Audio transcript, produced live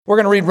We're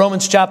going to read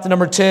Romans chapter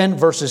number 10,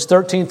 verses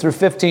 13 through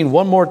 15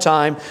 one more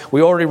time.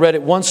 We already read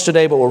it once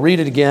today, but we'll read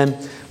it again.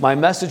 My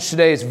message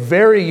today is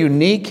very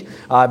unique.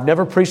 I've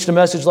never preached a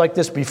message like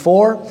this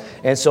before,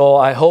 and so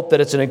I hope that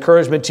it's an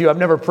encouragement to you. I've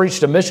never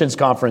preached a missions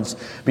conference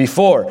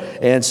before,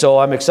 and so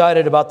I'm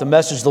excited about the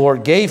message the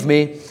Lord gave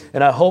me,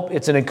 and I hope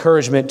it's an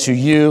encouragement to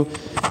you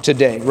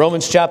today.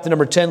 Romans chapter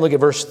number 10, look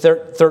at verse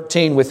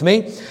 13 with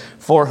me.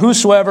 For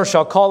whosoever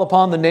shall call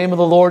upon the name of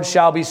the Lord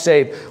shall be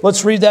saved.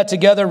 Let's read that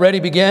together. Ready,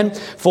 begin.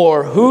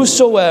 For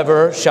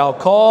whosoever shall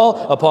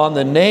call upon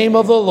the name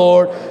of the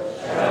Lord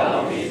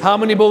shall be saved. How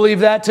many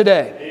believe that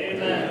today?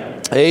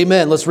 Amen.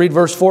 Amen. Let's read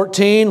verse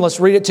 14. Let's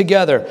read it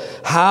together.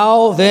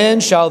 How then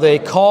shall they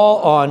call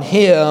on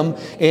him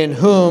in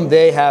whom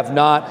they have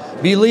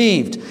not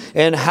believed?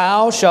 And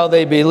how shall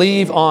they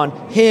believe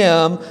on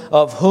him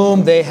of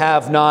whom they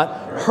have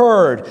not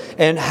heard?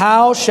 And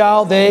how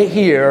shall they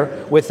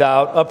hear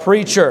without a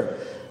preacher?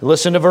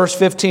 Listen to verse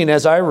 15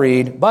 as I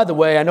read. By the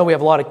way, I know we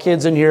have a lot of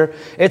kids in here.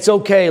 It's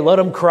okay. Let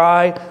them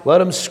cry. Let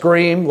them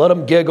scream. Let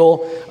them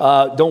giggle.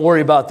 Don't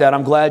worry about that.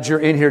 I'm glad you're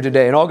in here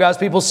today. And all God's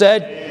people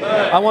said,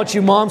 amen. I want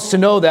you moms to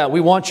know that.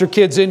 We want your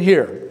kids in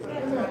here.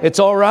 It's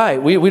all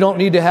right. We don't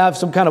need to have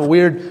some kind of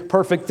weird,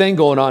 perfect thing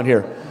going on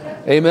here.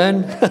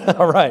 Amen?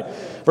 All right.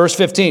 Verse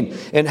 15.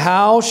 And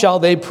how shall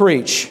they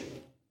preach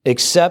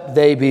except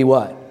they be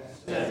what?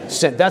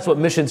 Sent. That's what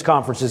missions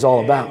conference is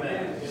all about. Amen.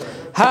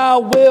 How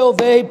will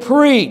they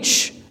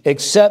preach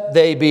except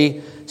they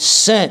be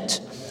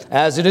sent?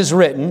 As it is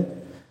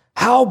written,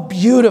 how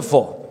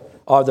beautiful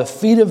are the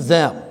feet of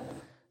them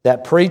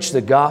that preach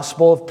the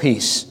gospel of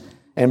peace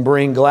and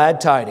bring glad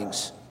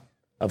tidings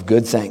of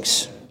good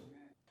things.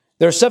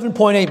 There are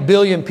 7.8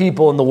 billion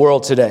people in the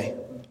world today.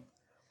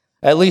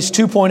 At least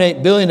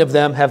 2.8 billion of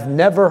them have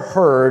never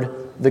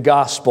heard the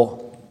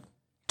gospel.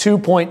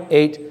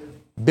 2.8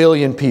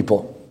 billion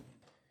people.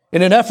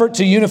 In an effort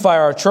to unify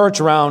our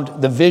church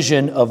around the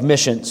vision of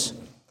missions,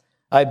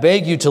 I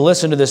beg you to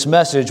listen to this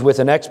message with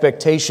an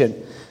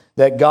expectation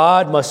that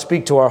God must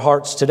speak to our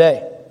hearts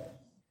today.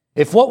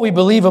 If what we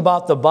believe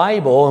about the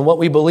Bible and what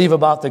we believe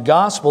about the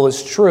gospel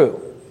is true,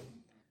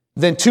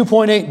 then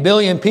 2.8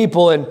 billion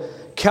people and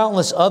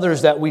countless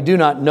others that we do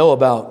not know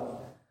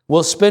about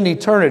will spend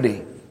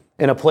eternity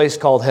in a place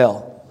called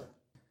hell.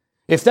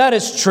 If that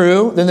is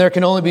true, then there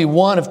can only be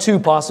one of two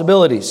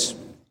possibilities.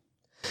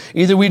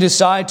 Either we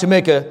decide to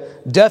make a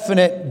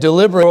definite,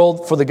 deliberate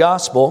world for the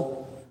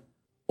gospel,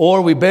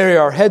 or we bury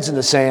our heads in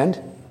the sand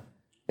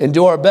and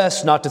do our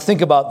best not to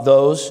think about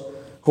those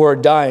who are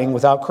dying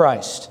without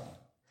Christ.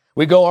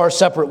 We go our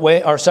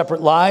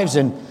separate lives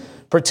and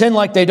pretend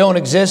like they don't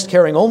exist,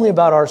 caring only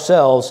about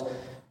ourselves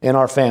and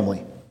our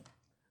family.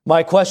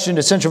 My question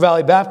to Central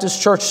Valley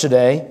Baptist Church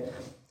today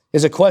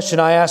is a question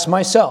I ask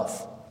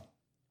myself.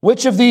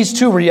 Which of these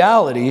two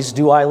realities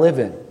do I live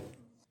in?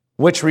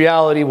 Which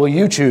reality will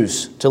you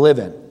choose to live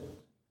in?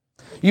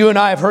 You and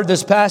I have heard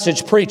this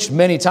passage preached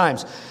many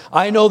times.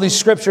 I know these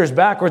scriptures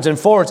backwards and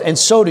forwards, and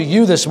so do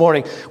you this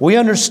morning. We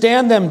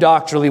understand them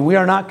doctrinally. We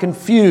are not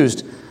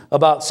confused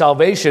about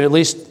salvation, at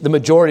least the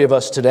majority of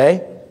us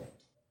today.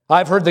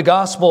 I've heard the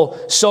gospel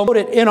so put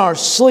it in our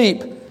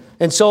sleep,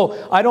 and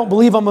so I don't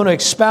believe I'm going to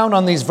expound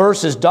on these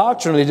verses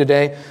doctrinally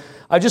today.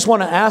 I just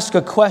want to ask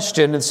a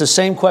question. It's the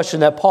same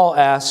question that Paul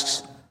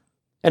asks,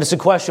 and it's a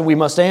question we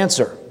must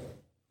answer.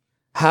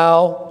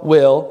 How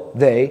will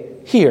they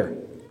hear?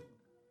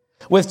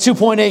 With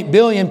 2.8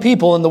 billion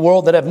people in the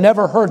world that have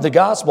never heard the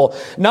gospel,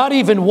 not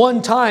even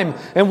one time,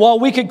 and while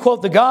we could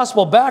quote the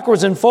gospel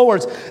backwards and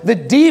forwards, the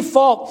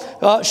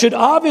default should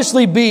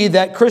obviously be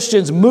that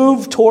Christians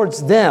move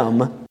towards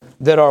them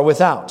that are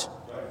without.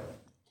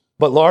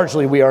 But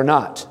largely we are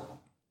not.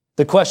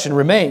 The question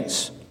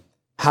remains,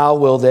 how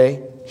will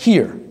they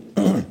hear?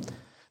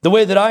 The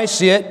way that I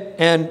see it,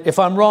 and if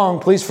I'm wrong,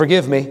 please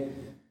forgive me,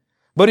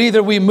 but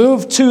either we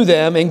move to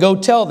them and go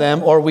tell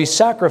them, or we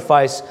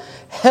sacrifice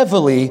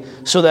heavily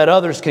so that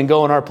others can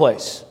go in our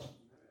place.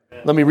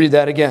 Let me read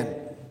that again.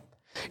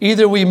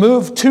 Either we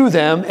move to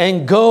them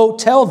and go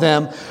tell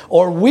them,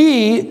 or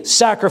we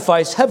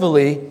sacrifice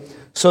heavily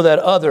so that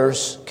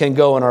others can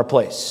go in our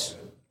place.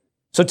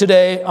 So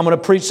today, I'm going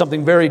to preach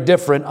something very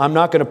different. I'm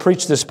not going to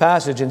preach this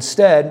passage.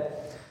 Instead,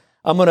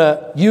 I'm going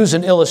to use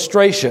an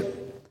illustration,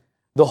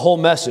 the whole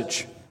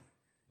message.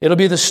 It'll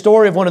be the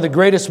story of one of the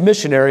greatest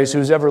missionaries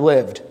who's ever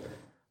lived.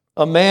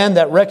 A man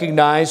that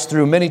recognized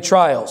through many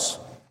trials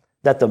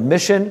that the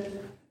mission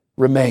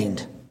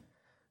remained.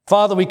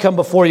 Father, we come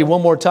before you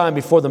one more time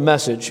before the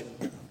message.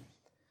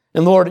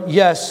 And Lord,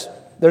 yes,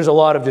 there's a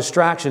lot of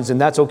distractions, and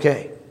that's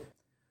okay.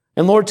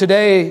 And Lord,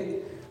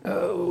 today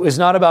is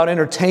not about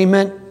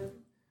entertainment.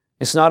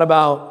 It's not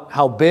about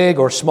how big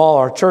or small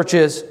our church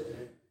is.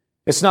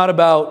 It's not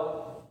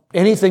about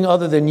anything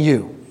other than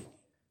you.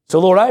 So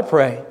Lord, I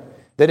pray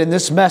that in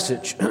this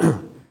message,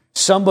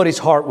 somebody's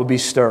heart would be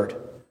stirred.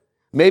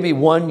 Maybe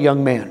one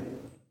young man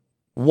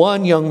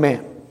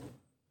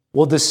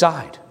will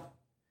decide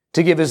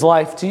to give his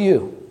life to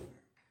you.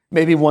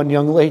 Maybe one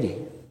young lady.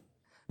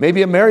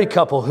 Maybe a married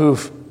couple who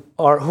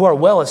are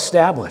well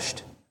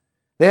established.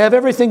 They have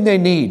everything they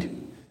need,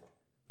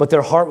 but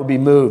their heart would be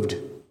moved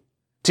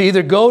to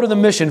either go to the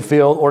mission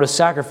field or to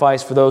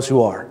sacrifice for those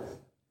who are.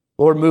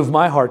 Lord, move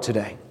my heart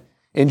today.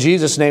 In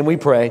Jesus' name we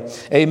pray.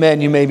 Amen.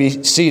 You may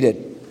be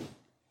seated.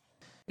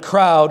 The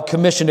crowd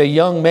commissioned a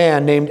young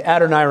man named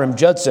Adoniram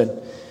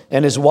Judson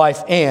and his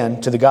wife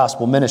Ann to the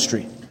gospel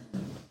ministry.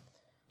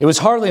 It was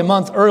hardly a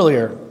month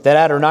earlier that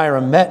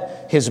Adoniram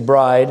met his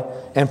bride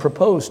and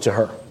proposed to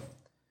her.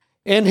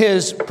 In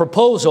his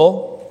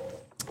proposal,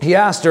 he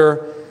asked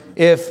her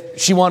if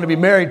she wanted to be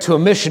married to a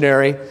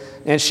missionary,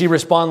 and she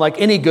responded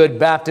like any good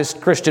Baptist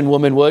Christian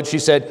woman would. She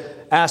said,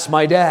 "Ask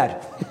my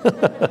dad."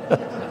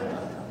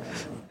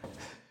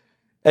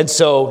 And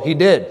so he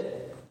did.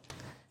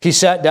 He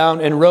sat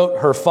down and wrote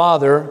her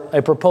father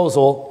a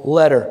proposal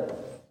letter.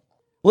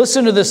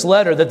 Listen to this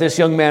letter that this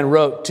young man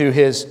wrote to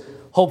his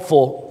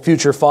hopeful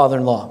future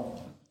father-in-law.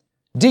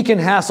 "Deacon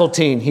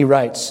Hasseltine," he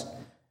writes,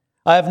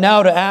 "I have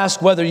now to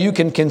ask whether you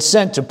can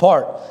consent to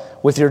part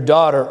with your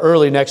daughter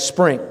early next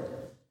spring,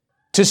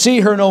 to see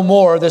her no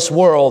more this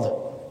world,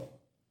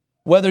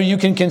 whether you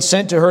can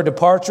consent to her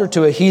departure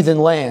to a heathen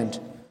land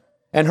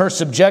and her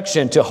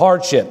subjection to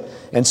hardship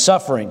and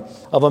suffering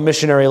of a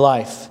missionary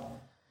life,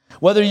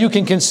 whether you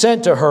can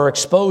consent to her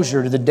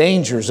exposure to the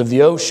dangers of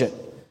the ocean,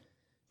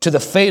 to the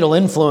fatal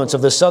influence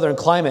of the southern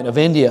climate of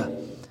India,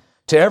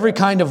 to every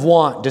kind of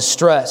want,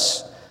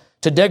 distress,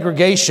 to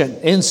degradation,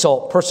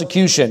 insult,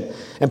 persecution,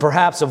 and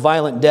perhaps a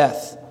violent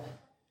death.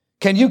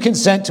 Can you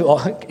consent to all?"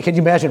 Can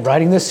you imagine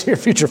writing this to your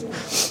future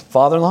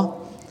father-in-law?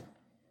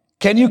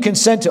 "Can you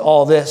consent to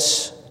all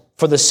this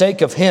for the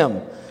sake of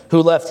him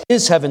who left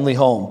his heavenly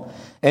home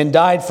and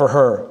died for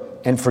her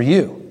and for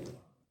you?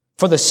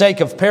 For the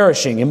sake of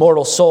perishing,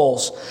 immortal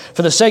souls,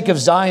 for the sake of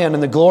Zion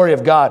and the glory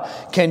of God,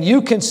 can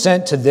you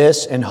consent to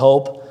this in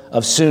hope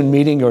of soon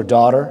meeting your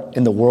daughter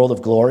in the world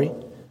of glory,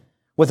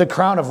 with a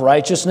crown of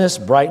righteousness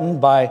brightened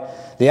by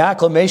the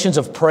acclamations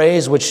of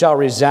praise which shall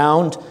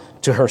resound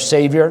to her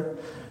Savior,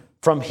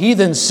 from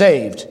heathens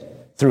saved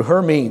through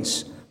her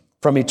means,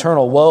 from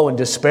eternal woe and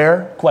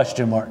despair?" How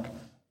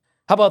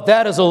about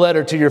that as a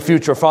letter to your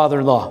future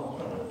father-in-law?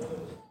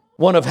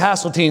 One of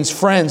Hasseltine's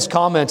friends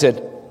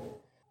commented,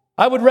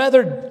 I would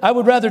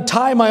rather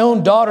tie my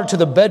own daughter to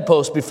the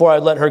bedpost before I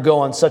let her go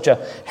on such a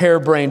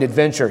harebrained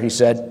adventure," he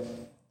said.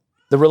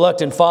 The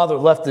reluctant father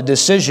left the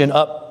decision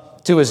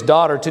up to his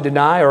daughter to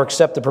deny or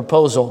accept the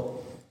proposal,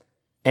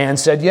 and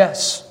said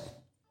yes.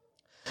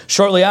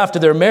 Shortly after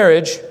their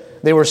marriage,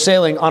 they were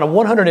sailing on a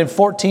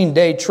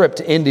 114-day trip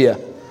to India.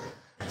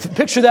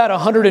 Picture that,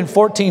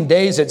 114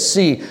 days at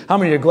sea. How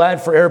many are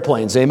glad for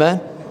airplanes,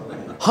 amen?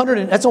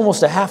 That's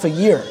almost a half a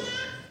year.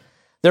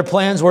 Their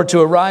plans were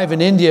to arrive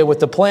in India with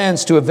the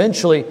plans to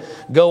eventually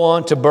go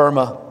on to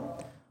Burma.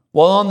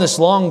 While on this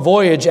long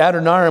voyage,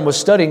 Adoniram was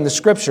studying the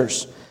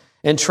scriptures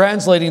and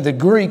translating the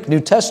Greek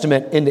New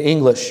Testament into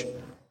English.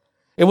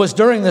 It was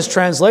during this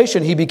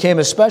translation he became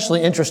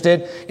especially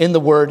interested in the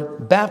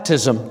word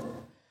baptism.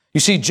 You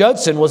see,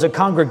 Judson was a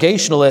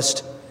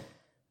Congregationalist.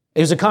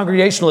 He was a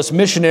Congregationalist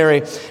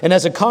missionary, and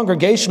as a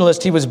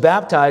Congregationalist, he was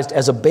baptized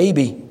as a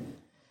baby.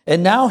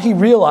 And now he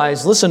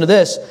realized, listen to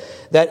this,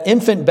 that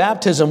infant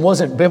baptism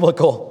wasn't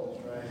biblical.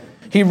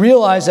 He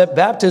realized that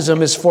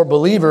baptism is for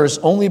believers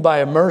only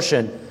by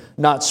immersion,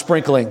 not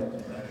sprinkling.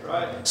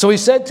 So he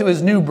said to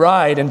his new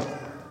bride, and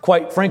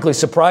quite frankly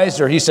surprised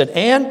her, he said,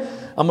 "Ann,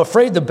 I'm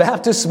afraid the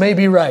Baptists may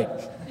be right."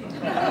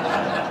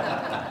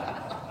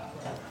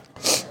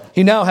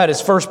 He now had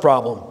his first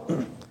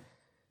problem.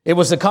 It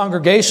was the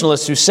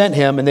Congregationalists who sent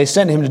him, and they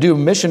sent him to do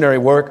missionary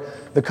work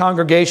the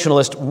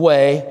Congregationalist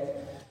way.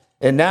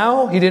 And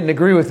now he didn't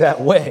agree with that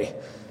way.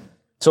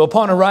 So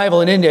upon arrival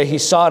in India, he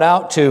sought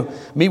out to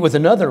meet with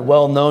another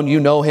well-known,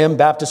 you know him,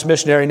 Baptist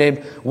missionary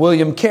named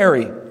William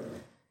Carey.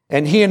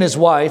 And he and his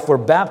wife were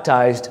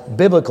baptized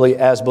biblically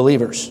as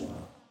believers.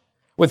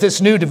 With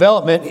this new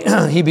development,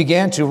 he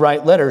began to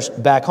write letters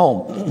back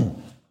home.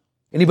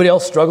 Anybody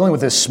else struggling with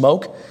this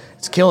smoke?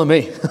 It's killing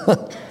me.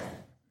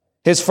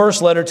 His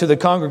first letter to the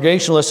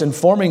Congregationalists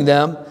informing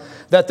them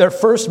that their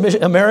first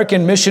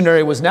American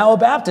missionary was now a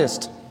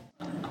Baptist.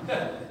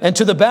 And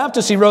to the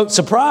Baptists, he wrote,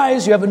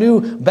 "Surprise, you have a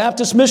new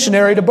Baptist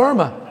missionary to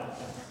Burma."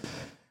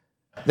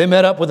 They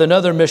met up with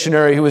another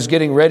missionary who was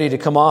getting ready to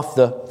come off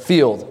the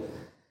field.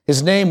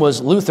 His name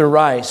was Luther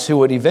Rice, who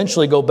would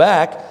eventually go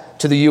back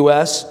to the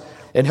U.S.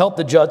 and help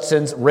the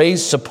Judsons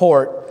raise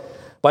support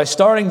by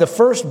starting the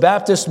first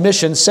Baptist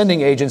mission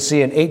sending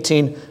agency in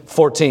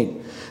 1814.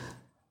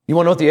 You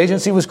want to know what the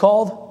agency was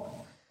called?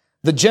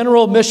 The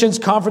General Missions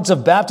Conference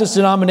of Baptist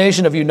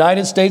Denomination of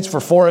United States for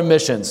Foreign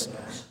Missions.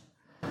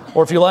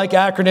 Or if you like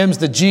acronyms,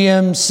 the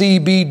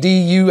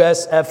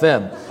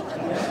GMCBDUSFM.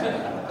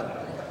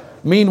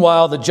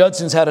 Meanwhile, the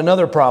Judsons had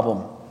another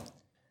problem.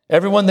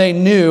 Everyone they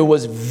knew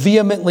was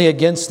vehemently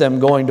against them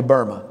going to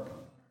Burma,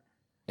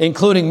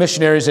 including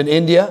missionaries in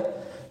India,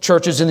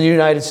 churches in the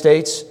United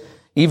States.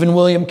 Even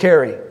William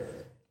Carey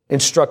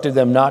instructed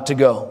them not to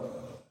go.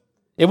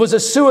 It was a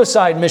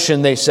suicide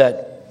mission, they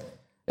said.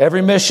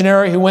 Every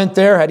missionary who went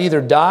there had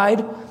either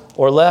died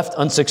or left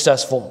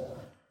unsuccessful.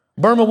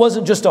 Burma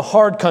wasn't just a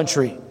hard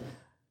country. It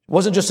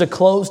wasn't just a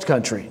closed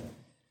country.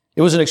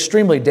 It was an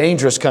extremely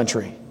dangerous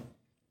country.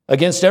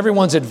 Against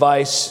everyone's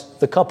advice,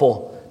 the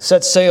couple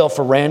set sail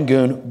for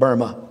Rangoon,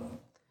 Burma.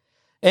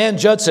 Ann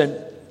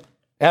Judson,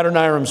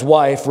 Adoniram's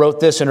wife, wrote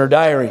this in her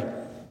diary.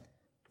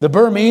 The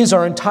Burmese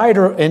are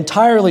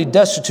entirely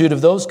destitute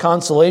of those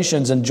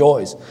consolations and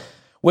joys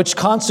which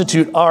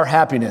constitute our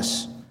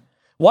happiness.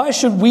 Why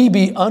should we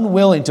be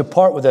unwilling to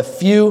part with a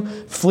few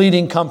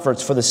fleeting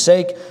comforts for the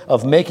sake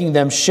of making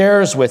them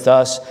shares with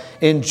us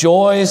in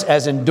joys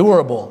as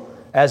endurable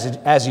as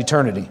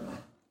eternity?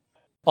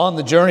 On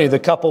the journey, the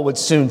couple would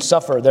soon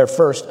suffer their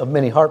first of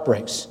many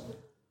heartbreaks.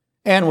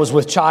 Anne was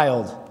with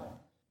child.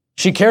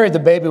 She carried the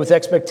baby with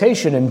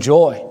expectation and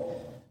joy,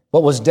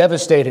 but was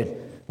devastated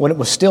when it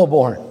was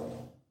stillborn.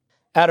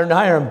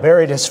 Adoniram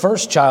buried his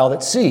first child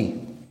at sea.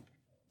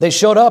 They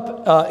showed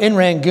up in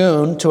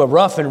Rangoon to a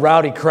rough and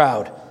rowdy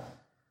crowd.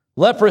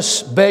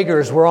 Leprous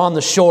beggars were on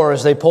the shore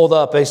as they pulled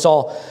up. They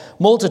saw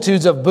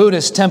multitudes of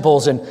Buddhist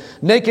temples and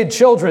naked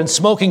children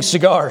smoking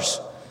cigars.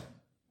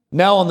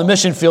 Now on the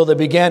mission field, they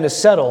began to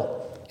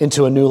settle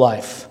into a new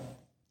life.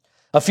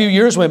 A few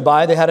years went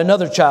by. They had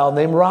another child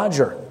named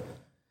Roger.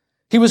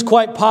 He was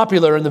quite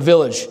popular in the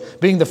village,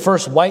 being the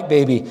first white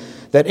baby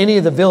that any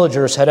of the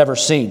villagers had ever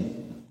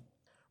seen.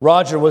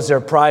 Roger was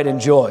their pride and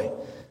joy.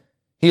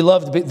 They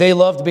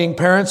loved being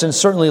parents and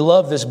certainly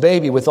loved this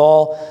baby with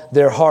all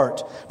their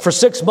heart. For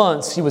 6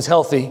 months, he was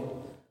healthy,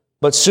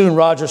 but soon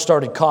Roger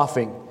started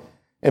coughing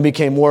and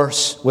became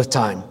worse with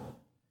time.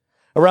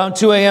 Around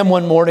 2 a.m.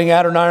 one morning,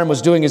 Adoniram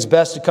was doing his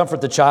best to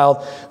comfort the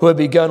child who had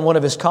begun one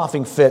of his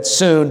coughing fits.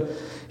 Soon,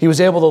 he was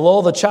able to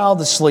lull the child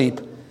to sleep.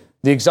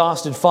 The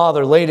exhausted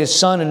father laid his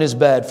son in his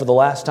bed for the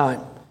last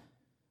time.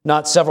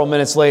 Not several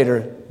minutes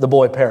later, the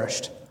boy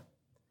perished.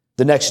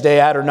 The next day,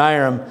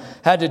 Adoniram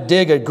had to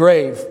dig a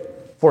grave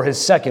for his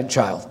second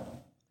child.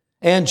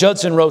 Ann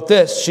Judson wrote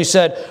this. She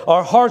said,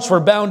 "Our hearts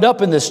were bound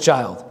up in this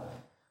child.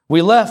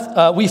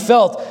 We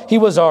felt he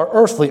was our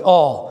earthly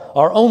all,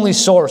 our only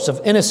source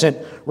of innocent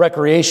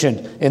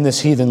recreation in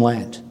this heathen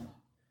land."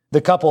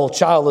 The couple,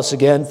 childless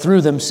again, threw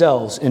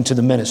themselves into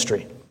the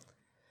ministry.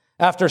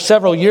 After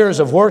several years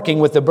of working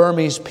with the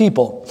Burmese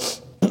people,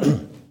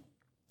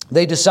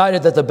 they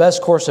decided that the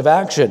best course of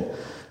action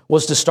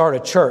was to start a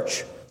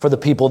church for the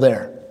people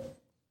there.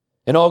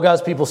 And all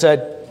God's people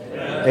said,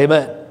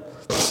 Amen.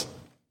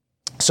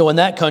 So in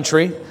that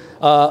country,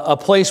 a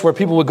place where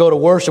people would go to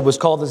worship was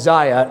called the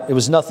Zayat. It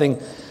was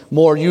nothing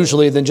more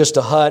usually than just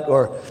a hut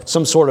or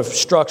some sort of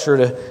structure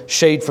to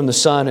shade from the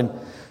sun.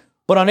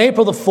 But on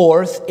April the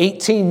 4th,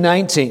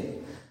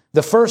 1819,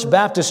 the First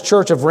Baptist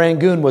Church of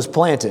Rangoon was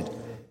planted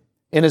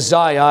in a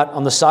Zayat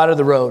on the side of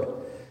the road.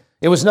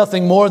 It was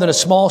nothing more than a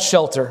small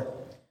shelter.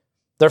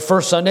 Their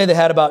first Sunday, they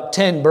had about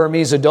 10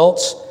 Burmese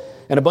adults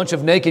and a bunch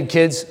of naked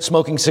kids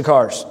smoking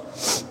cigars.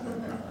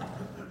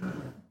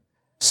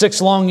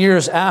 6 long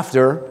years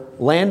after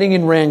landing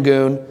in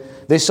Rangoon,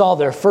 they saw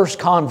their first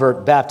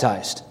convert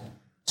baptized.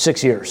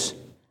 6 years.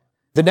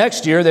 The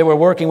next year, they were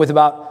working with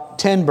about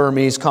 10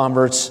 Burmese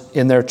converts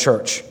in their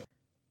church.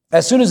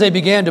 As soon as they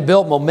began to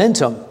build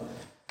momentum,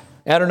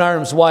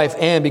 Adoniram's wife,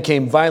 Anne,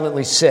 became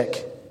violently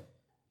sick.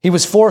 He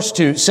was forced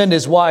to send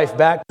his wife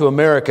back to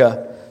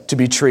America to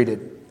be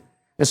treated.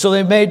 And so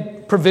they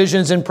made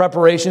provisions and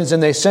preparations,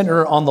 and they sent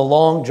her on the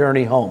long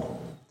journey home.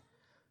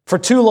 For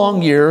 2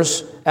 long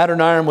years,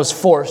 Adoniram was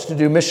forced to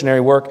do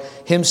missionary work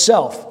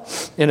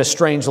himself in a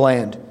strange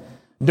land.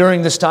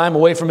 During this time,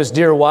 away from his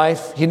dear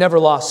wife, he never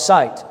lost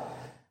sight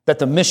that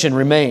the mission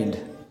remained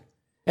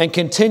and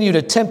continued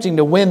attempting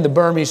to win the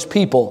Burmese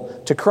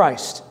people to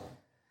Christ.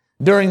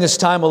 During this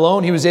time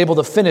alone, he was able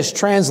to finish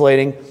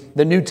translating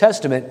the New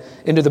Testament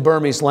into the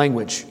Burmese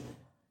language.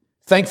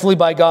 Thankfully,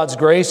 by God's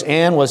grace,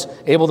 Anne was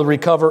able to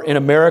recover in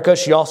America.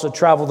 She also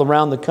traveled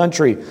around the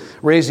country,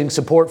 raising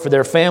support for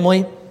their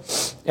family,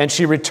 and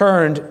she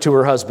returned to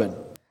her husband.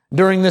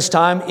 During this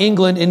time,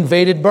 England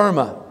invaded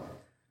Burma,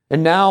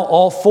 and now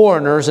all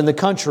foreigners in the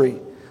country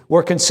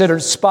were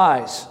considered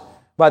spies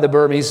by the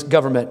Burmese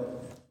government.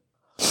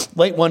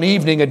 Late one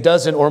evening, a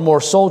dozen or more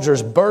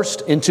soldiers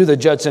burst into the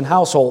Judson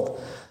household,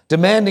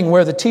 demanding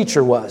where the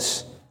teacher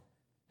was.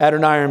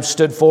 Adoniram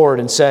stood forward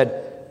and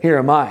said, "Here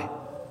am I."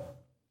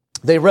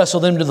 They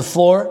wrestled him to the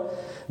floor,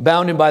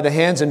 bound him by the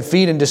hands and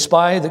feet, and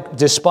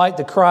despite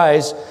the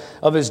cries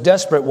of his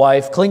desperate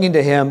wife clinging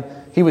to him,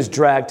 he was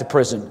dragged to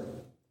prison.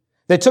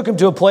 They took him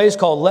to a place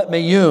called Let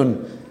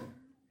Mayun,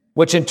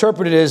 which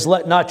interpreted as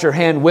 "let not your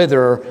hand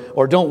wither,"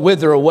 or "don't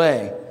wither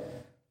away."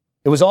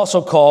 It was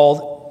also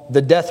called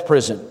the death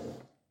prison.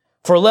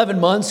 For 11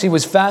 months, he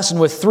was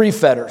fastened with 3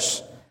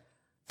 fetters.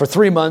 For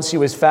 3 months, he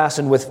was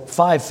fastened with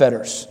 5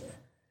 fetters.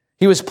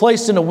 He was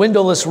placed in a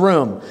windowless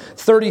room,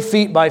 30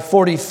 feet by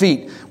 40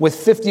 feet, with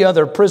 50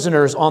 other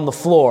prisoners on the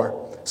floor.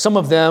 Some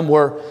of them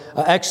were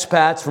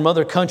expats from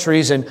other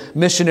countries and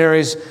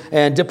missionaries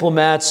and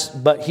diplomats,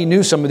 but he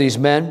knew some of these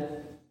men.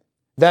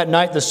 That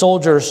night, the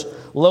soldiers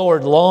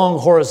lowered long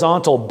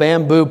horizontal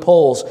bamboo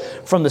poles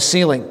from the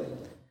ceiling.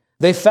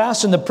 They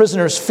fastened the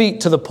prisoners'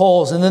 feet to the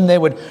poles, and then they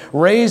would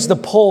raise the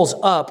poles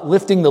up,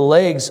 lifting the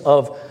legs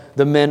of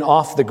the men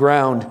off the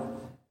ground,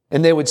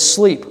 and they would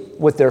sleep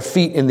with their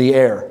feet in the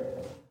air.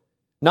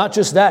 Not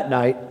just that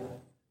night,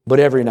 but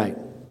every night.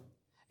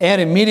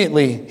 And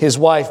immediately his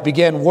wife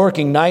began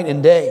working night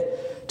and day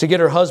to get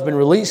her husband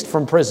released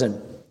from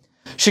prison.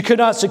 She could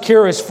not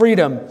secure his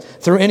freedom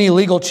through any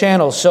legal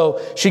channels,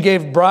 so she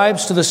gave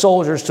bribes to the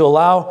soldiers to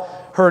allow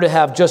her to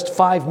have just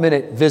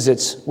 5-minute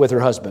visits with her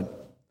husband.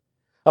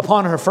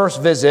 Upon her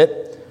first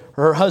visit,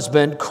 her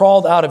husband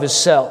crawled out of his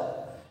cell.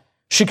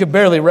 She could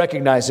barely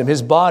recognize him.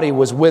 His body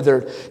was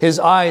withered. His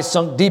eyes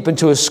sunk deep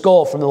into his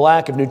skull from the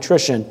lack of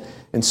nutrition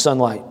and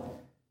sunlight.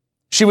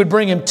 She would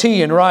bring him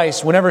tea and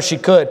rice whenever she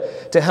could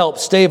to help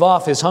stave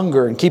off his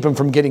hunger and keep him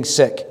from getting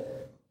sick.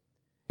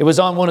 It was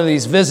on one of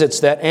these visits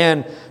that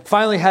Anne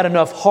finally had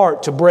enough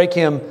heart to break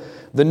him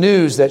the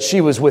news that she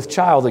was with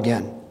child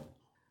again.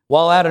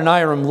 While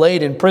Adoniram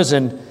laid in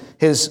prison,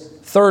 his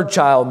third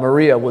child,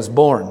 Maria, was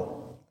born.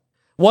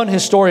 One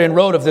historian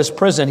wrote of this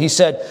prison, he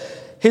said,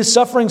 "His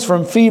sufferings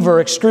from fever,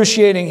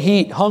 excruciating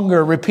heat,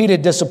 hunger,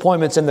 repeated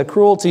disappointments, and the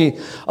cruelty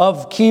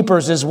of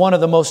keepers is one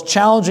of the most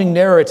challenging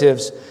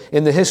narratives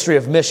in the history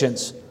of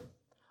missions.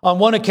 On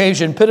one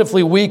occasion,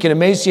 pitifully weak and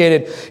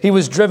emaciated, he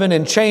was driven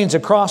in chains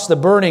across the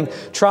burning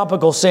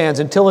tropical sands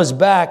until his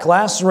back,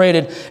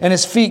 lacerated and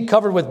his feet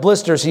covered with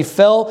blisters, he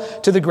fell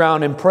to the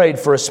ground and prayed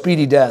for a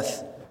speedy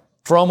death.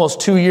 For almost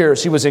 2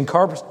 years, he was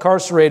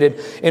incarcerated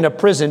in a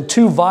prison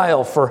too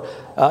vile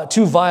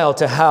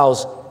to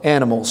house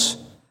animals.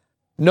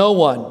 No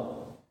one,"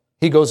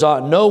 he goes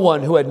on, "no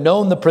one who had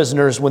known the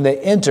prisoners when they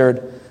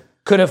entered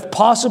could have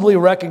possibly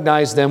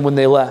recognized them when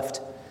they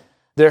left.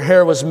 Their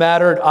hair was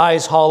matted,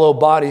 eyes hollow,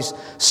 bodies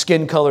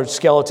skin-colored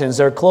skeletons.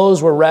 Their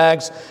clothes were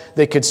rags,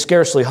 they could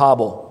scarcely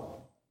hobble."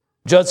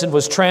 Judson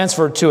was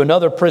transferred to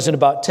another prison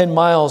about 10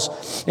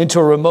 miles into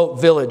a remote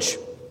village,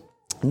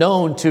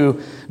 known to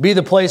be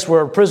the place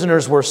where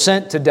prisoners were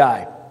sent to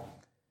die.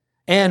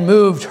 Anne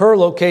moved her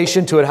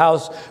location to a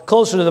house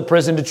closer to the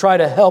prison to try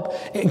to help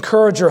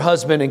encourage her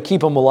husband and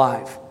keep him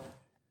alive.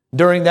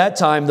 During that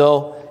time,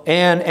 though,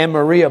 Anne and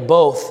Maria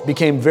both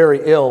became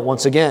very ill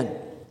once again.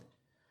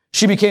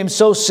 She became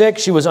so sick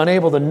she was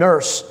unable to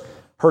nurse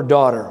her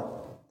daughter.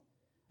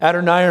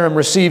 Adoniram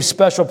received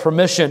special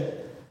permission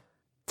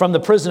from the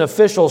prison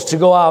officials to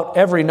go out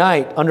every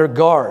night under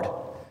guard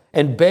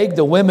and begged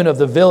the women of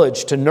the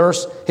village to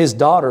nurse his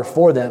daughter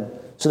for them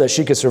so that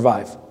she could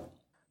survive.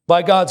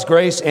 By God's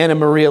grace, Anne and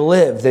Maria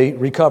lived. They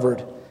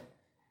recovered.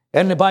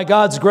 And by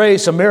God's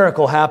grace, a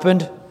miracle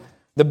happened.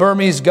 The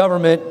Burmese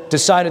government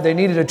decided they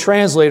needed a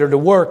translator to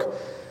work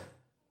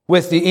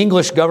with the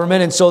English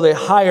government, and so they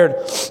hired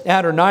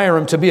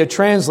Adoniram to be a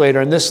translator,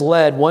 and this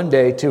led one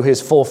day to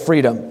his full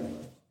freedom.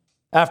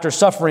 After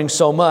suffering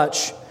so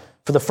much,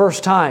 for the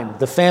first time,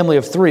 the family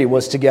of 3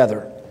 was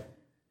together.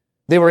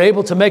 They were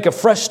able to make a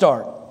fresh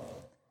start.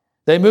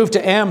 They moved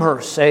to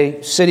Amherst,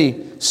 a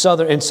city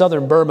in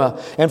southern Burma,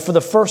 and for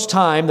the first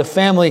time, the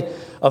family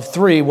of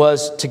 3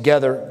 was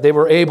together. They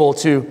were able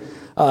to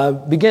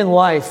begin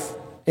life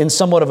in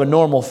somewhat of a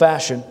normal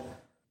fashion.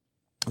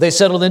 They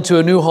settled into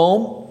a new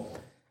home,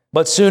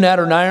 but soon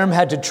Adoniram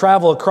had to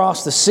travel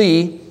across the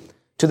sea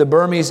to the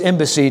Burmese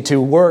embassy to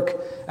work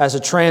as a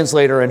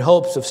translator in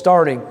hopes of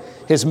starting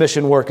his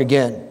mission work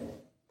again.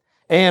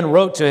 Anne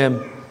wrote to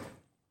him,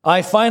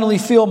 "I finally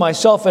feel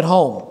myself at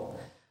home.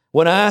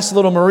 When I ask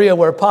little Maria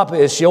where Papa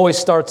is, she always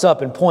starts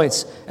up and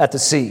points at the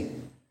sea.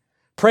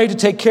 Pray to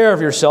take care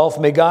of yourself.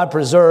 May God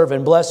preserve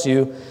and bless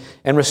you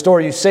and restore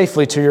you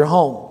safely to your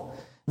home.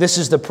 This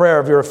is the prayer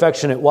of your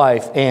affectionate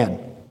wife, Anne."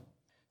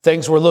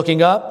 Things were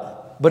looking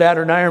up, but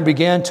Adoniram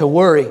began to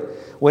worry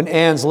when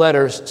Anne's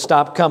letters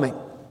stopped coming.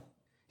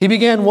 He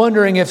began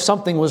wondering if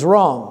something was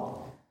wrong.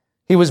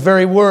 He was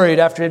very worried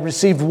after he had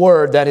received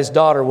word that his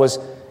daughter was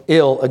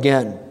ill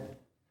again.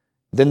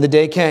 Then the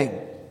day came.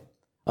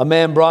 A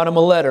man brought him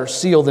a letter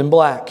sealed in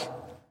black.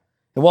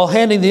 And while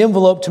handing the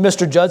envelope to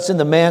Mr. Judson,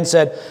 the man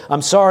said,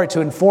 "I'm sorry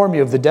to inform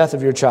you of the death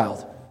of your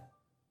child."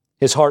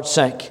 His heart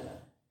sank.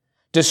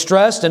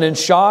 Distressed and in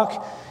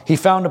shock, he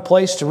found a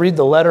place to read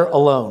the letter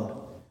alone.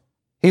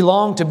 He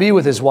longed to be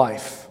with his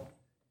wife,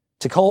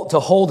 to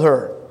hold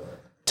her,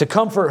 to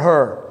comfort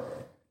her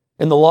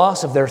in the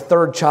loss of their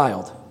third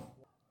child.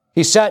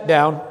 He sat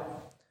down,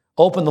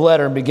 opened the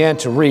letter, and began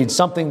to read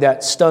something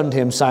that stunned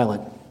him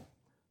silent.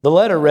 The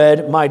letter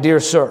read, "My dear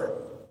sir,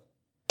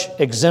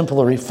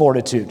 exemplary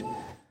fortitude.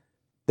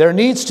 There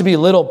needs to be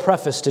little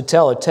preface to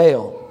tell a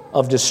tale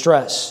of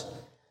distress.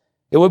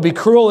 It would be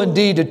cruel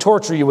indeed to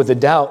torture you with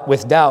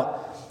doubt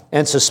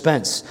and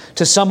suspense.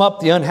 To sum up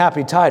the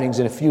unhappy tidings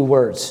in a few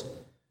words,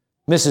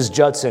 Mrs.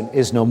 Judson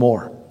is no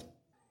more."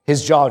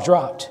 His jaw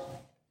dropped.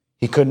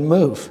 He couldn't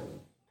move.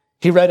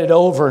 He read it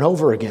over and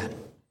over again,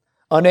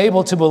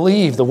 unable to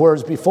believe the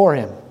words before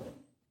him.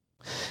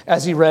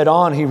 As he read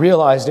on, he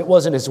realized it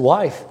wasn't his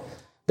wife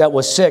that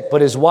was sick,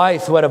 but his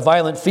wife who had a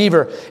violent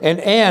fever, and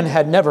Anne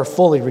had never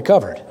fully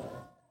recovered.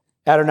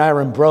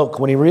 Adoniram broke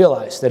when he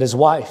realized that his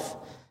wife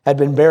had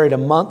been buried a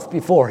month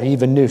before he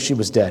even knew she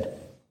was dead.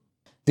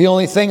 The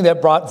only thing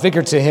that brought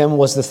vigor to him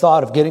was the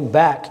thought of getting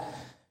back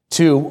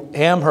to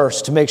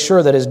Amherst to make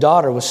sure that his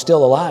daughter was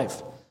still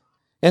alive.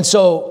 And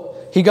so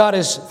he got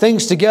his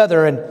things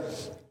together and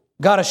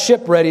got a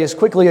ship ready as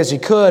quickly as he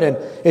could. And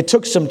it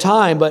took some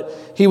time, but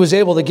he was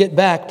able to get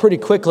back pretty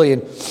quickly.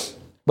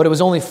 But it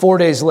was only 4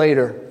 days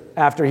later,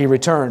 after he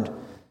returned,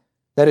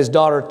 that his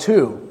daughter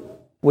too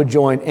would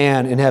join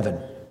Anne in heaven.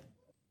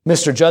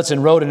 Mr.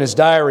 Judson wrote in his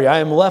diary, "I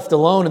am left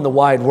alone in the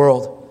wide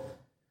world.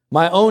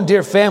 My own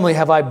dear family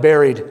have I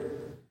buried."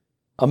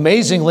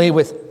 Amazingly,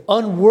 with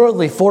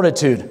unworldly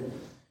fortitude,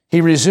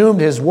 he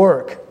resumed his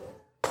work,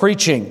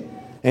 preaching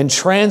and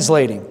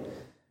translating,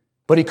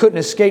 but he couldn't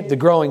escape the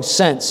growing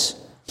sense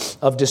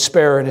of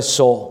despair in his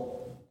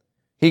soul.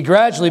 He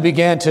gradually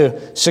began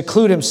to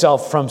seclude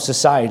himself from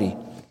society.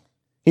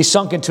 He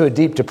sunk into a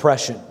deep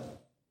depression.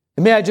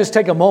 And may I just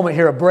take a moment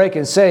here, a break,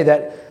 and say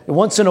that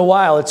once in a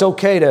while, it's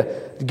okay to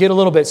get a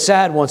little bit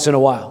sad once in a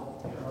while.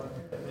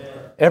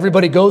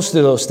 Everybody goes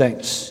through those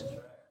things,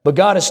 but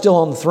God is still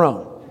on the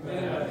throne.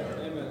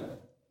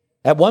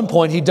 At one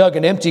point, he dug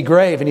an empty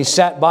grave and he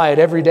sat by it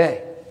every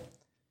day.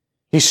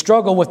 He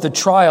struggled with the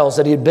trials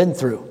that he had been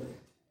through.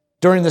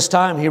 During this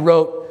time, he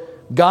wrote,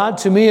 "God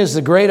to me is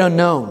the great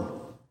unknown.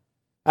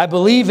 I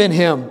believe in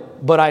him,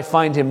 but I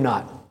find him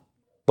not.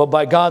 But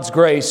by God's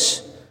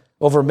grace,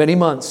 over many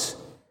months,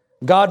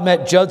 God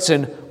met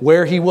Judson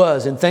where he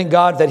was, and thank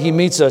God that he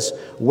meets us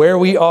where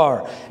we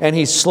are, and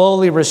he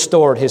slowly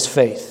restored his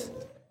faith."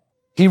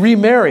 He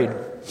remarried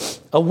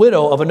a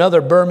widow of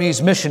another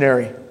Burmese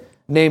missionary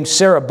named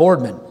Sarah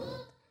Boardman.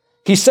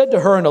 He said to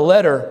her in a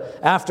letter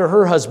after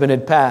her husband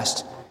had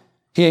passed,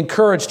 he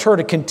encouraged her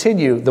to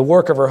continue the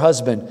work of her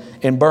husband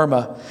in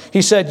Burma.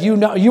 He said,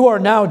 You are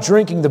now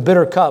drinking the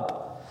bitter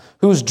cup,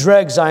 whose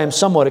dregs I am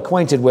somewhat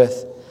acquainted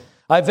with.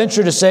 I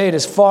venture to say it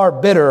is far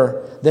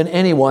bitterer than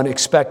anyone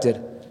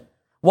expected.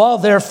 While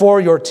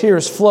therefore your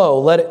tears flow,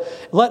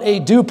 let a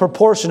due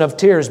proportion of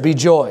tears be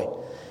joy.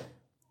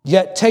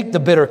 Yet take the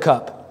bitter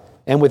cup,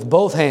 and with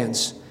both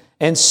hands,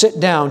 and sit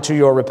down to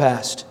your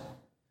repast.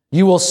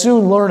 You will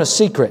soon learn a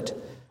secret,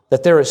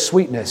 that there is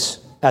sweetness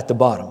at the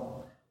bottom.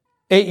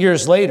 8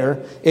 years later,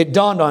 it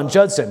dawned on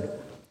Judson,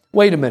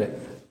 wait a minute,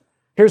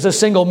 here's a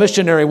single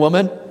missionary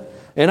woman,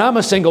 and I'm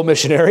a single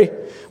missionary.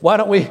 Why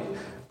don't we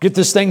get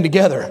this thing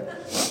together?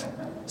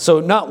 So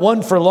not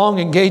one for long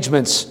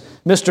engagements,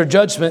 Mr.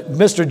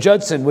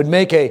 Judson would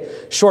make a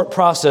short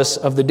process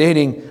of the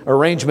dating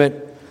arrangement.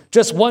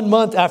 Just 1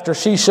 month after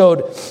she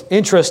showed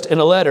interest in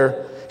a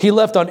letter, he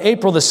left on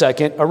April the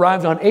 2nd,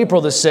 arrived on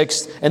April the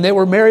 6th, and they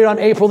were married on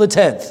April the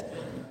 10th.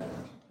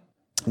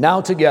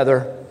 Now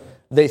together,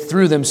 they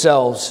threw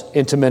themselves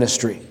into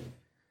ministry.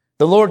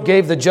 The Lord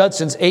gave the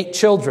Judsons 8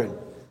 children.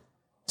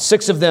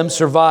 6 of them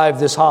survived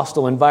this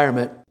hostile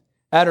environment.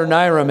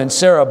 Adoniram and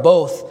Sarah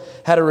both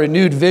had a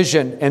renewed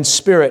vision and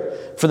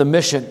spirit for the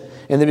mission,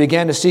 and they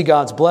began to see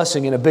God's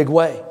blessing in a big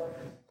way.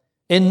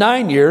 In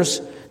 9 years,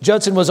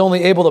 Judson was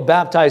only able to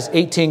baptize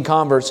 18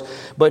 converts,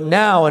 but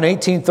now in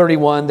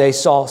 1831, they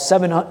saw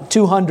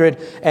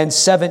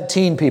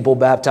 217 people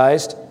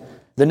baptized.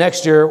 The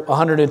next year,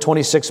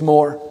 126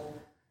 more.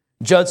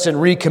 Judson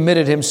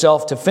recommitted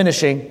himself to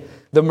finishing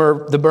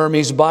the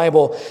Burmese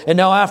Bible, and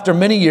now after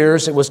many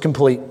years, it was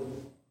complete.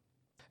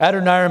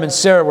 Adoniram and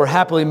Sarah were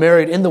happily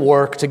married in the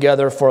work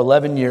together for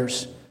 11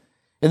 years.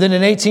 And then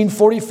in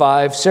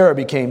 1845, Sarah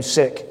became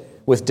sick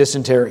with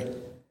dysentery.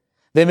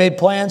 They made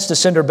plans to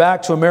send her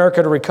back to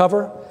America to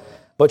recover,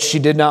 but she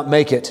did not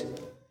make it.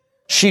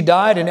 She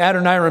died in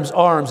Adoniram's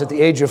arms at the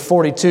age of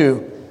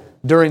 42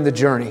 during the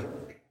journey.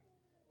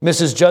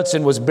 Mrs.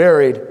 Judson was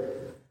buried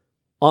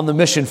on the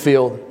mission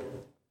field,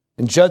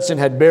 and Judson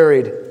had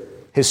buried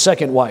his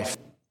second wife.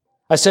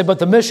 I said, but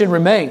the mission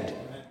remained.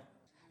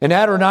 And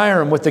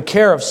Adoniram, with the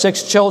care of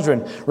 6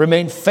 children,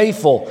 remained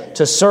faithful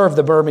to serve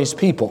the Burmese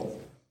people.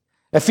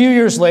 A few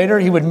years later,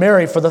 he would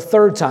marry for the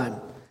 3rd time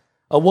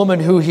a woman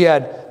who he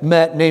had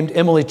met named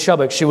Emily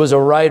Chubbuck. She was a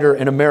writer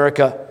in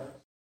America.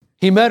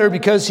 He met her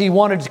because he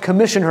wanted to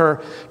commission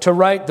her to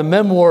write the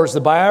memoirs,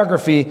 the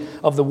biography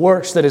of the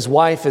works that his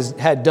wife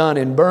had done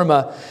in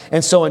Burma.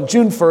 And so on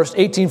June 1st,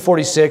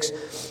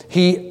 1846,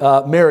 he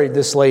married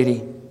this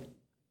lady.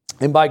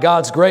 And by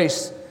God's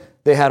grace,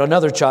 they had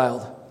another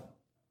child.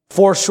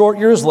 4 short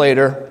years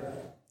later,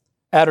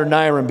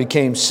 Adoniram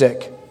became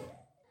sick.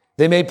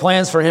 They made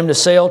plans for him to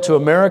sail to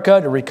America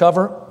to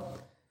recover,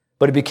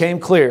 but it became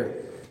clear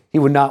he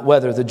would not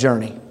weather the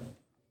journey.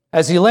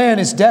 As he lay on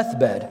his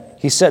deathbed,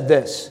 he said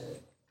this,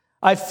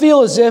 I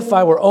feel as if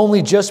I were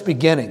only just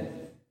beginning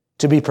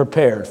to be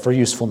prepared for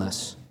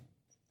usefulness.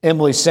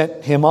 Emily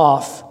sent him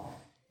off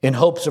in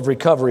hopes of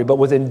recovery, but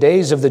within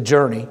days of the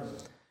journey,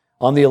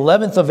 on the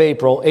 11th of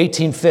April,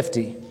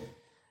 1850,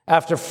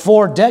 after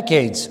 4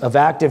 decades of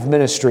active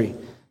ministry,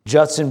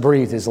 Judson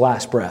breathed his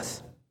last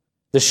breath.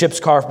 The ship's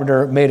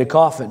carpenter made a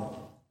coffin.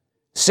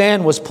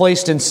 Sand was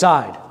placed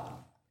inside,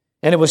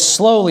 and it was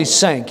slowly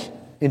sank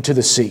into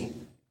the sea.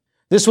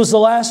 This was the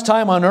last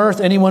time on earth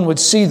anyone would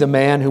see the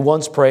man who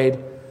once prayed,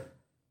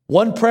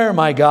 "One prayer,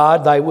 my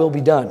God, thy will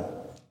be done."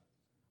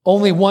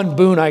 Only one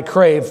boon I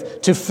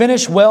crave, to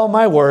finish well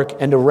my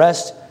work and to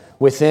rest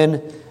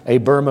within a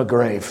Burma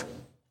grave.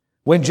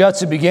 When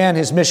Judson began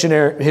his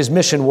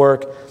mission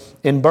work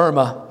in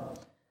Burma,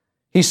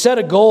 he set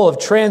a goal of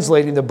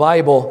translating the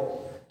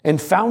Bible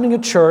and founding a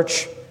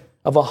church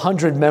of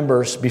 100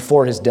 members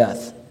before his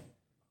death.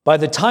 By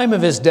the time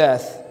of his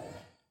death,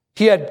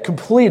 he had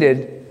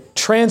completed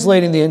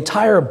translating the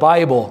entire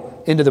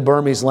Bible into the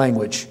Burmese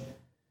language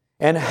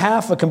and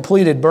half a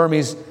completed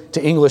Burmese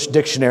to English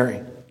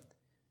dictionary.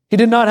 He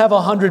did not have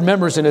 100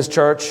 members in his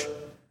church,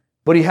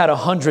 but he had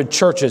 100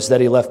 churches that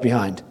he left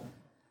behind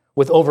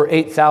with over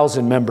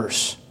 8,000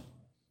 members.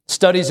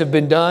 Studies have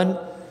been done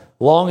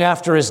long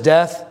after his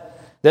death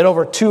that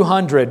over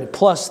 200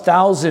 plus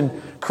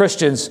thousand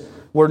Christians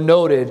were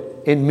noted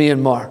in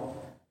Myanmar,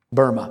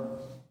 Burma.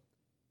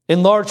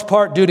 In large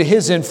part due to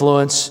his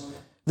influence,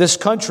 this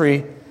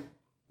country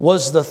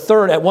was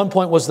at one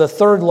point was the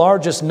third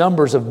largest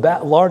number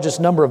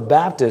of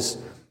Baptists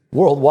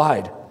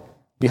worldwide,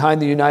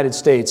 behind the United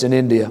States and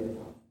India.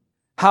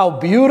 How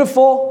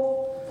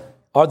beautiful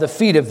are the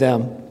feet of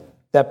them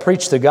that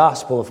preach the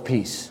gospel of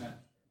peace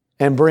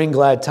and bring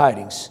glad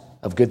tidings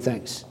of good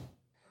things.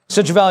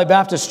 Central Valley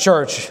Baptist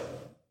Church,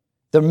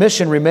 the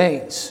mission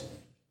remains,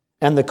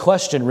 and the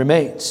question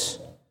remains: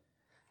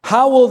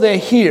 how will they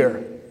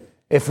hear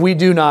if we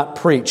do not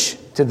preach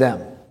to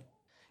them?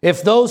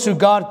 If those who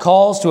God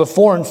calls to a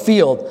foreign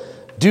field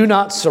do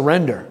not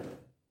surrender,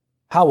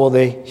 how will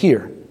they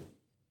hear?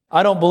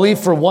 I don't believe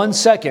for 1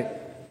 second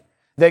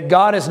that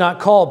God has not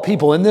called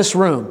people in this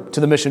room to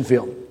the mission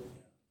field.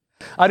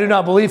 I do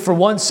not believe for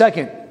 1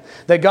 second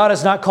that God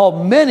has not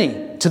called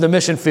many to the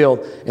mission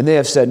field and they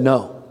have said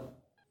no.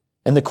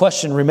 And the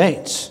question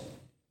remains,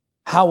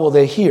 how will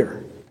they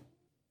hear?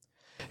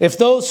 If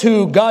those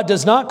who God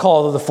does not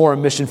call to the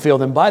foreign mission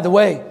field, and by the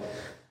way,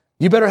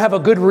 you better have a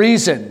good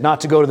reason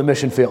not to go to the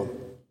mission field.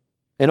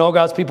 And all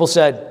God's people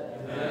said,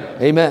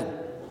 Amen. Amen.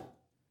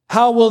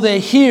 How will they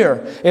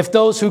hear if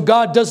those who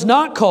God does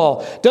not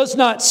call, does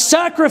not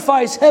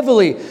sacrifice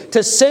heavily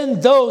to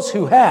send those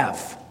who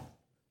have?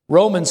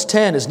 Romans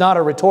 10 is not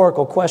a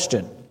rhetorical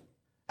question.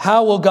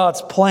 How will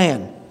God's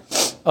plan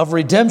of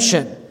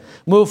redemption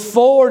move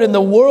forward in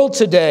the world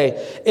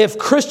today if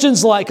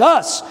Christians like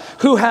us,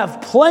 who have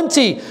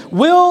plenty,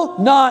 will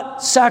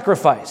not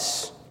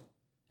sacrifice?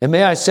 And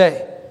may I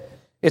say,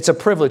 it's a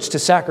privilege to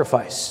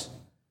sacrifice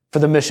for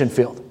the mission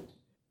field.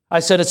 I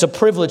said it's a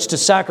privilege to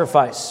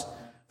sacrifice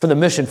for the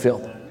mission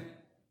field.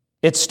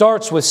 It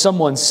starts with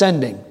someone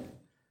sending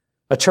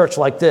a church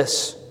like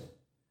this.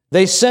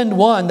 They send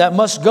one that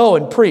must go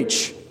and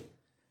preach.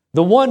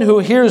 The one who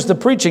hears the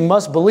preaching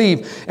must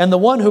believe, and the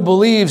one who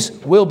believes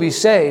will be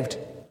saved.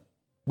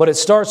 But it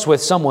starts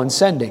with someone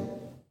sending.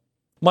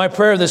 My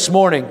prayer this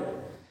morning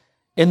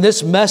in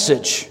this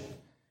message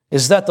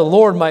is that the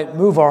Lord might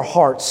move our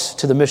hearts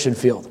to the mission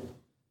field.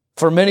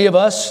 For many of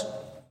us,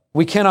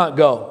 we cannot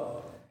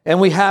go,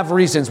 and we have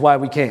reasons why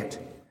we can't,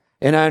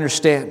 and I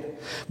understand.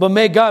 But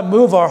may God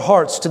move our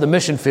hearts to the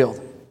mission field.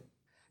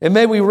 And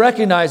may we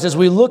recognize, as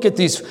we look at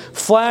these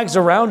flags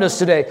around us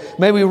today,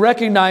 may we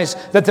recognize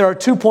that there are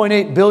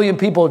 2.8 billion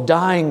people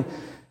dying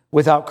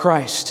without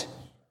Christ.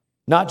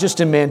 Not just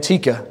in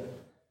Manteca,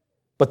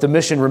 but the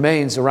mission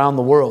remains around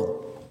the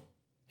world.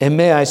 And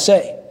may I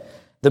say,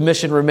 the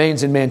mission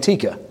remains in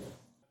Manteca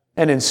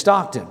and in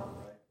Stockton.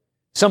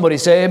 Somebody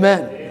say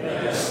amen. Amen.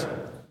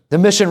 The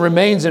mission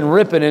remains in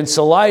Ripon, in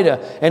Salida,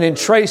 and in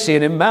Tracy,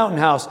 and in Mountain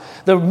House.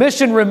 The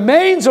mission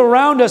remains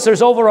around us.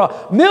 There's over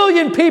 1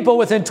 million people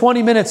within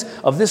 20 minutes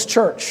of this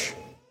church.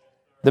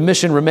 The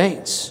mission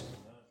remains.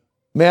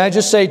 May I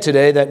just say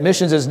today that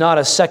missions is not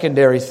a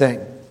secondary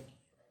thing.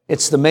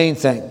 It's the main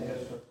thing.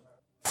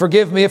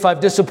 Forgive me if I've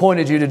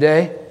disappointed you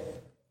today,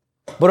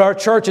 but our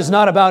church is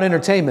not about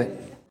entertainment.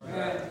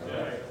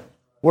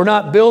 We're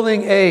not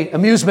building an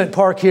amusement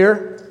park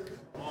here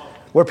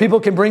where people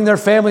can bring their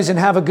families and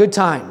have a good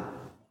time.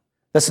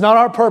 That's not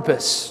our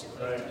purpose.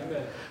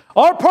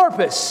 Our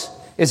purpose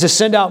is to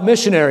send out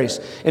missionaries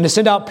and to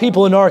send out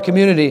people in our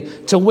community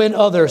to win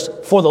others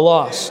for the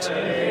lost.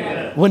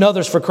 Win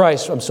others for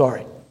Christ,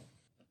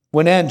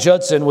 When Ann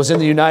Judson was in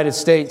the United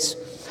States,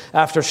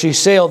 after she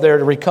sailed there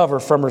to recover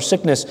from her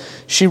sickness,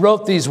 she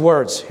wrote these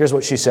words. Here's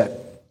what she said.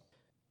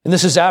 And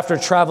this is after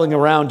traveling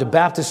around to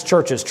Baptist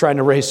churches trying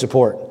to raise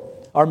support.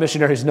 Our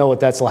missionaries know what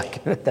that's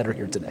like that are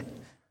here today.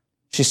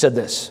 She said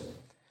this: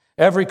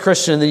 every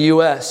Christian in the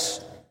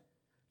U.S.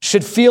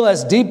 should feel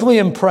as deeply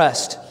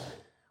impressed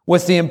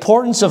with the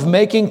importance of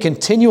making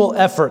continual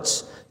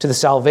efforts to the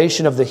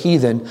salvation of the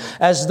heathen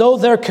as though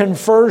their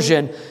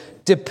conversion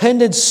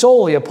depended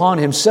solely upon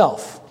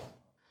himself.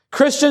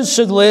 Christians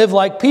should live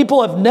like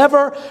people have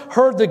never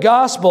heard the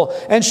gospel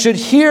and should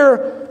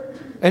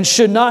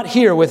not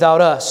hear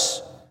without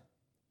us,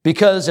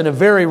 because in a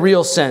very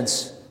real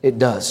sense, it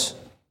does.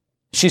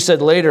 She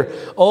said later,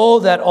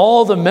 oh, that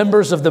all the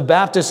members of the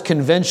Baptist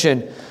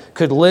Convention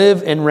could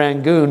live in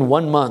Rangoon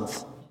 1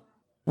 month.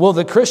 Will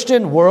the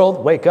Christian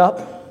world wake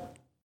up?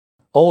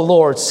 O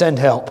Lord, send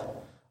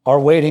help. Our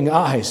waiting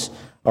eyes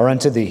are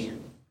unto thee.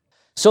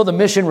 So the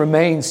mission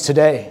remains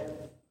today.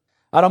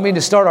 I don't mean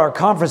to start our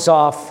conference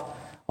off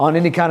on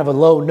any kind of a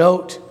low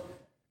note,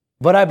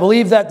 but I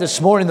believe that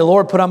this morning the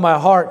Lord put on my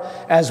heart,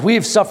 as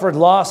we've suffered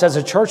loss as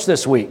a church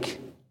this week,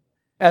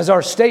 as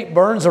our state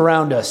burns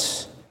around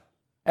us,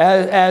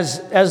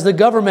 as the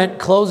government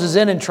closes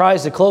in and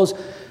tries to close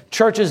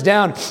churches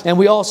down, and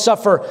we all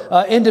suffer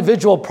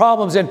individual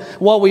problems, and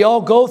while we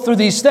all go through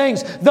these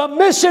things, the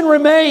mission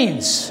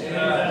remains.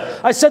 Amen.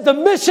 I said the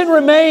mission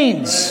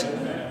remains. Amen.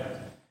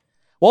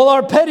 While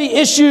our petty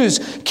issues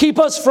keep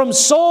us from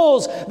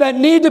souls that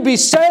need to be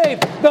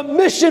saved, the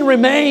mission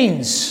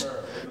remains.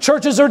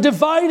 Churches are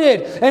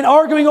divided and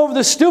arguing over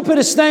the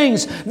stupidest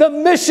things. The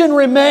mission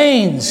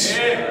remains.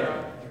 Amen.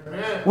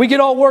 We get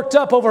all worked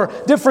up over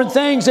different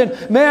things,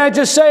 and may I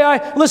just say,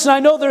 I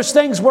know there's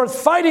things worth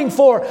fighting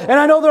for, and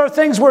I know there are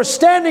things worth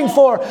standing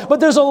for, but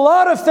there's a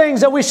lot of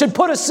things that we should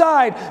put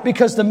aside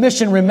because the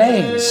mission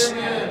remains.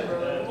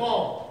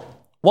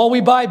 While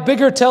we buy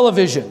bigger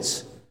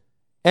televisions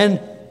and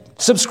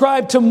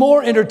subscribe to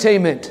more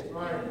entertainment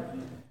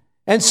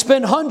and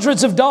spend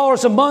hundreds of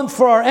dollars a month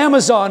for our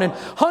Amazon and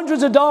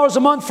hundreds of dollars a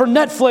month for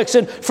Netflix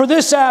and for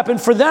this app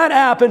and for that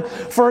app and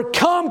for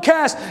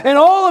Comcast and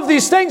all of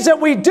these things that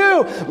we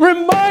do,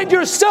 remind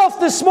yourself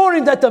this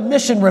morning that the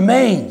mission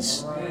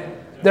remains.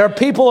 There are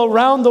people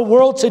around the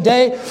world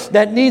today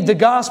that need the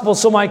gospel.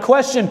 So my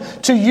question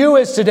to you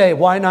is today,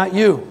 why not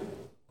you?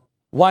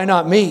 Why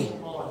not me?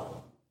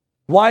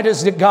 Why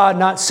does God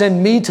not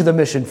send me to the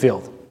mission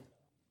field?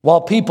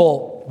 While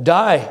people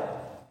die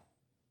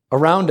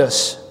around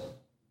us,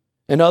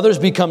 and others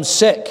become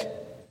sick,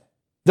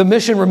 the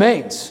mission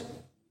remains.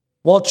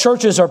 While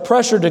churches are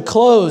pressured to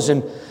close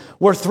and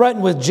we're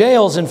threatened with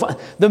jails, and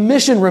the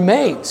mission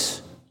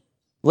remains.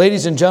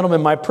 Ladies and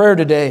gentlemen, my prayer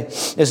today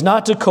is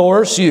not to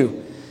coerce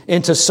you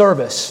into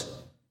service.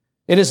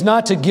 It is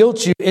not to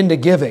guilt you into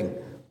giving,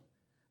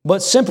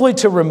 but simply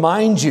to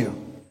remind you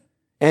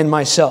and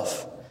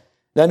myself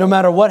that no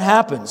matter what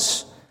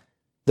happens,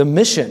 the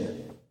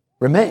mission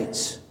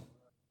remains.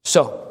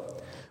 So,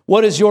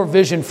 what is your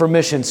vision for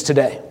missions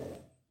today?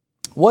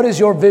 What is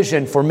your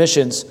vision for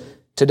missions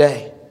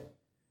today?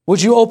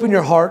 Would you open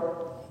your heart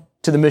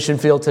to the mission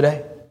field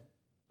today?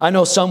 I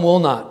know some will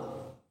not.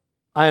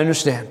 I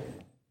understand.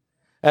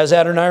 As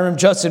Adoniram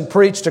Judson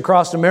preached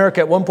across America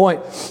at one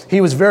point,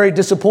 he was very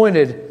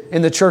disappointed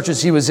in the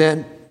churches he was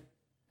in.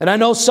 And I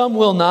know some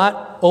will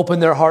not open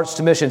their hearts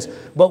to missions,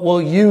 but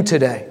will you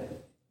today?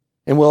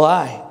 And will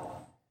I?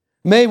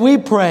 May we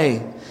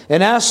pray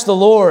and ask the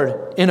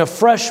Lord in a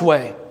fresh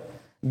way,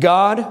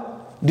 God,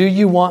 do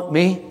you want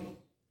me?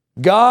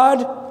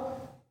 God,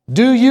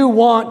 do you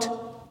want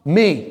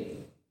me?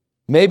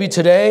 Maybe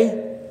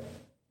today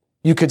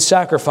you could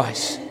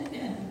sacrifice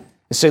and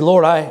say,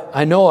 Lord,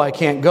 I know I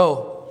can't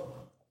go,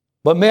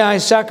 but may I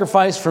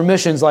sacrifice for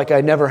missions like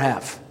I never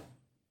have.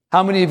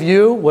 How many of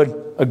you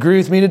would agree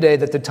with me today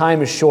that the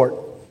time is short?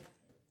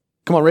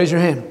 Come on, raise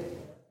your hand.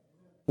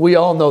 We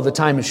all know the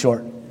time is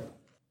short.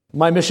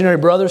 My missionary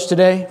brothers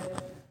today,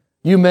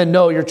 you men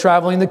know you're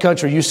traveling the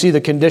country. You see the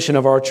condition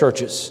of our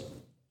churches.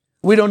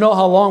 We don't know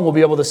how long we'll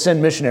be able to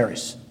send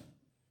missionaries.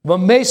 But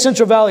may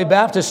Central Valley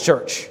Baptist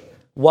Church,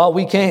 while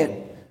we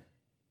can,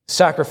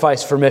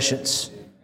 sacrifice for missions.